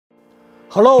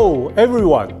Hello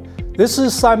everyone, this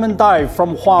is Simon Dai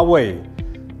from Huawei.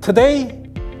 Today,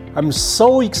 I'm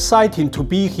so excited to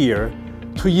be here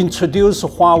to introduce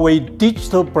Huawei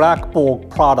Digital Blackboard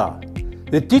product.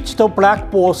 The Digital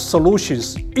Blackboard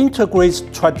solutions integrates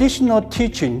traditional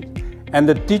teaching and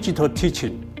digital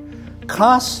teaching.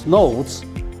 Class notes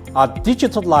are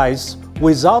digitalized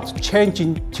without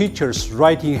changing teachers'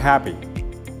 writing habit.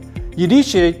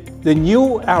 Initiate the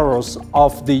new eras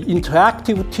of the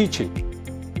interactive teaching.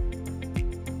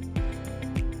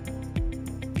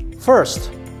 First,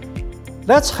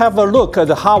 let's have a look at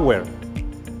the hardware.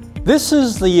 This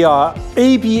is the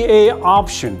ABA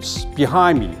options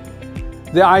behind me.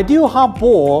 The IdeaHub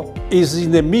board is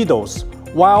in the middle,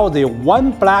 while the one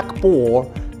black board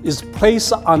is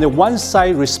placed on the one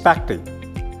side respectively.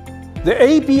 The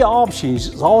AB options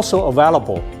is also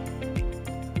available.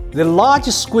 The large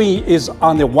screen is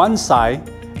on the one side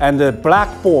and the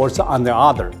blackboards on the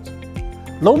other.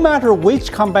 No matter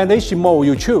which combination mode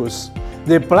you choose,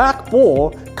 the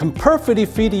blackboard can perfectly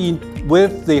fit in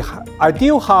with the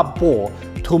IdeaHub board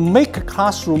to make a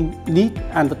classroom neat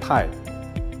and tight.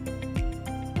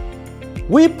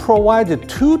 We provide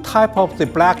two types of the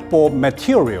blackboard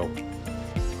material.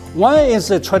 One is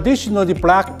the traditional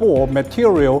blackboard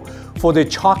material for the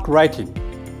chalk writing.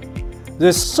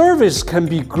 The surface can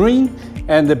be green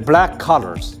and the black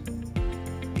colors.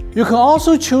 You can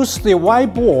also choose the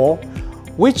whiteboard,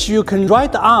 which you can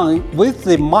write on with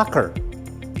the marker.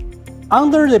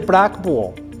 Under the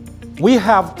blackboard, we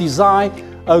have designed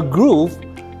a groove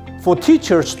for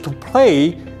teachers to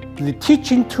play the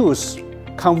teaching tools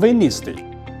conveniently.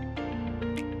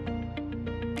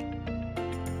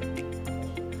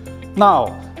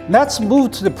 Now, let's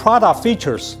move to the product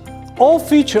features. All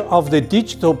features of the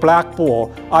digital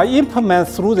blackboard are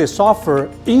implemented through the software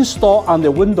installed on the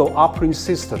Windows operating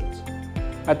system.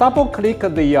 I double-click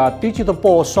the digital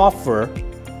board software,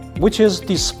 which is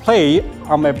displayed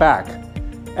on my back.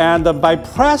 And by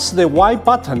press the white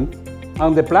button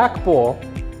on the blackboard,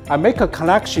 I make a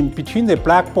connection between the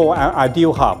blackboard and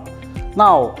IdeaHub.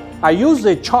 Now, I use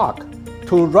the chalk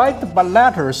to write the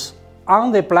letters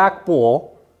on the blackboard.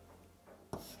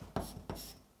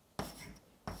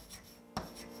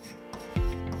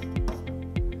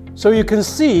 So you can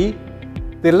see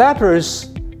the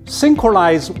letters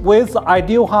synchronized with the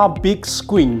IdeaHub big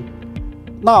screen.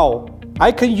 Now,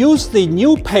 I can use the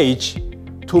new page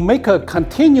to make a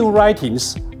continue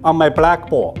writings on my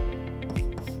blackboard.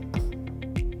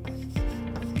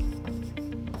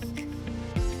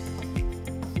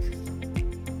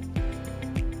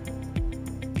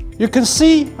 You can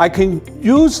see I can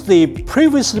use the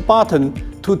previous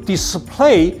button to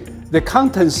display the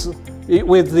contents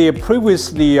with the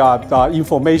previous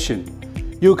information.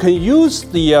 You can use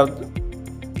the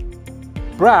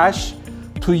brush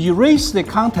to erase the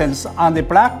contents on the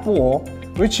blackboard,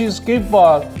 which is give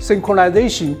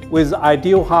synchronization with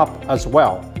IdeaHub as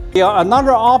well.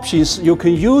 Another option is you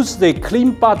can use the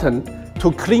clean button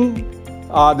to clean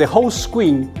the whole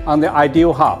screen on the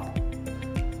IdeaHub.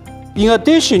 In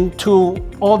addition to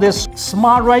all this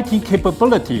smart writing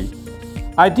capability,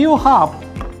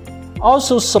 IdeaHub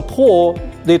also support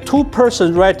the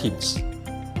two-person writings.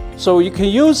 So you can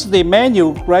use the menu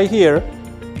right here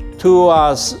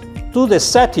to do the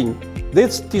setting.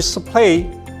 This display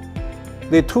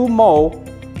the two mode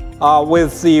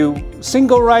with the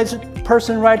single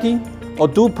person writing or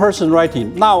two-person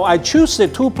writing. Now I choose the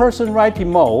two-person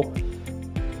writing mode.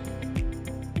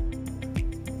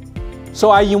 So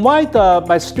I invite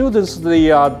my students, the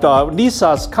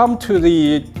Lisas, come to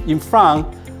the in front.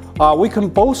 We can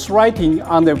both writing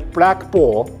on the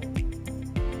blackboard.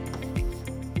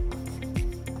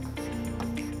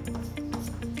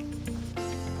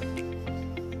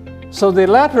 So the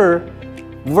letter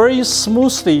very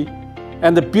smoothly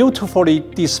and beautifully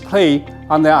displayed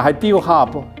on the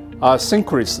IdeaHub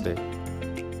synchronously.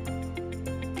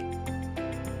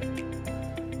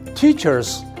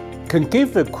 Teachers can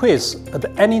give a quiz at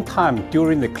any time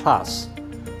during the class.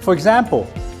 For example,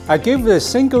 I give a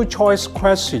single choice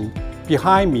question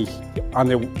behind me on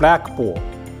the blackboard,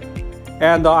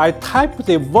 and I type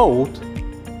the vote.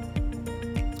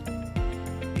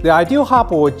 The IdeaHub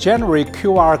will generate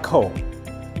QR code.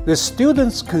 The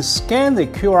students can scan the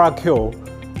QR code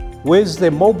with the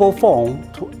mobile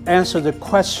phone to answer the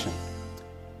question.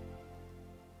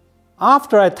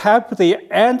 After I type the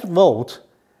end vote,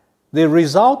 the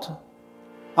results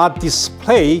are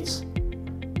displayed,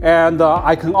 and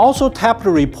I can also tap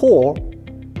the report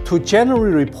to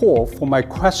generate a report for my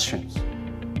questions,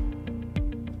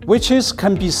 which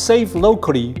can be saved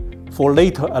locally for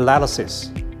later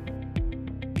analysis.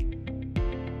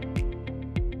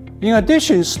 In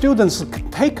addition, students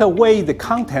can take away the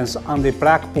contents on the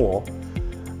blackboard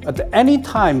at any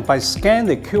time by scanning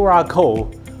the QR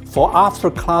code for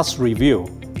after-class review.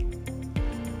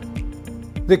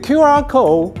 The QR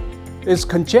code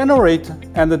can generate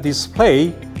and display.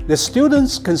 The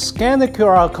students can scan the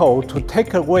QR code to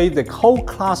take away the whole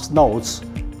class notes.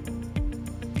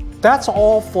 That's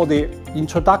all for the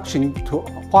introduction to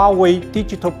Huawei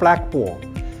Digital Blackboard.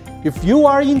 If you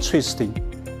are interested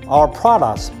in our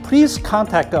products, please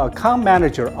contact the account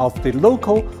manager of the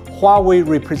local Huawei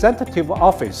representative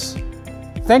office.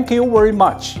 Thank you very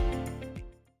much.